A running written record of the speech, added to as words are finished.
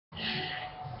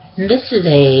This is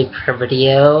a prayer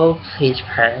video. Please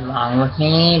pray along with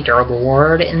me. Dear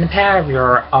Lord, in the power of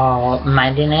your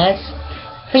almightiness,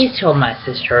 please heal my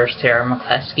sister Sarah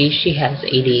McCluskey. She has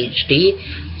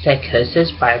ADHD,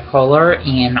 psychosis, bipolar,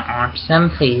 and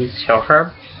autism. Please heal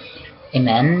her.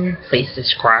 Amen. Please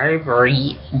subscribe,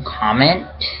 rate, and comment.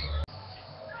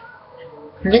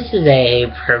 This is a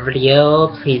prayer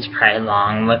video. Please pray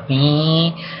along with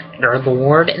me. Dear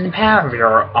Lord, in the power of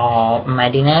your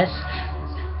almightiness,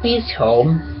 please heal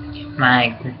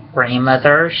my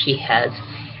grandmother. She has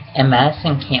MS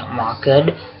and can't walk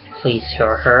good. Please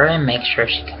heal her and make sure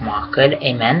she can walk good.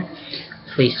 Amen.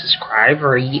 Please subscribe,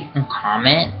 rate, and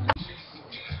comment.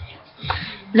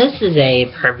 This is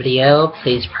a prayer video.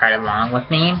 Please pray along with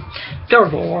me. Dear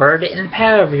Lord, in the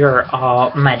power of your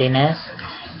almightiness,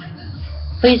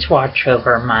 please watch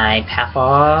over my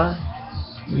papa,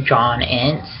 John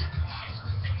Ince.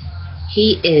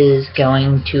 He is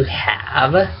going to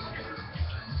have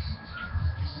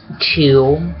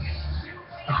 2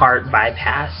 heart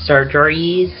bypass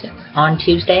surgeries on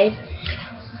Tuesday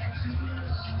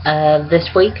of this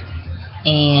week,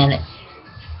 and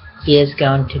he is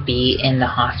going to be in the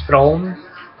hospital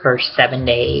for 7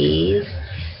 days,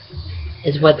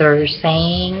 is what they're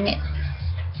saying.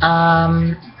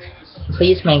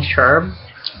 Please make sure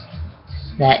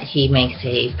that he makes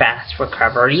a fast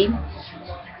recovery.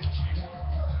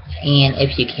 And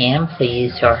if you can,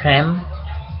 please heal him.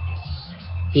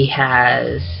 He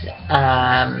has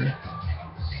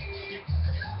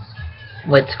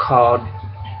what's called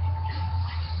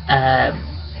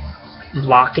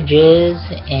blockages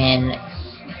in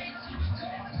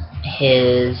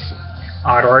his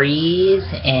arteries,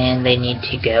 and they need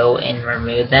to go and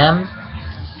remove them.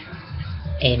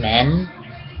 Amen.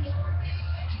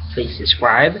 Please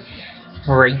subscribe,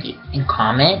 rate, and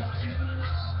comment.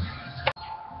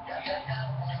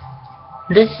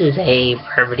 This is a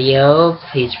prayer video.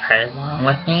 Please pray along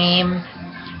with me.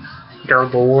 Dear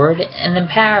Lord, in the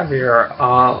power of your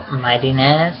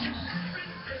almightiness,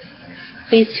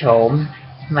 please heal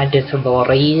my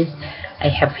disabilities. I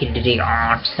have PDD,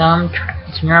 autism,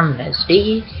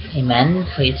 transnormity. Amen.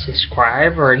 Please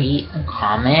subscribe, rate, and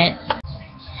comment.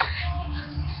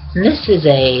 This is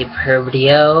a prayer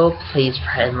video. Please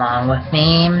pray along with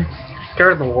me.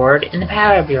 Dear Lord, in the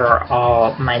power of your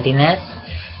almightiness,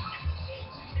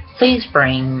 please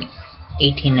bring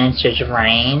 18 inches of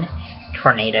rain,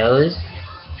 tornadoes,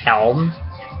 hail,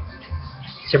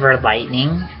 severe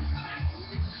lightning,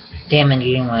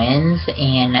 damaging winds,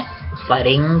 and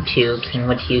flooding to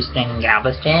Kingwood, Houston, and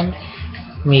Galveston,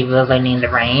 revealing the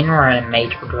rain. We're in a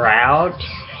major drought.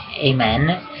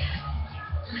 Amen.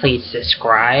 Please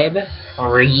subscribe,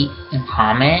 rate, and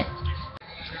comment.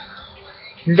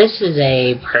 This is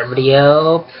a prayer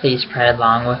video. Please pray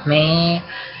along with me.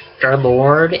 Dear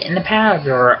Lord, in the power of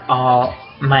your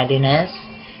almightiness,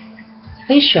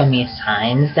 please show me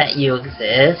signs that you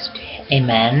exist.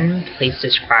 Amen. Please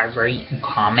subscribe, rate, and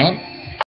comment.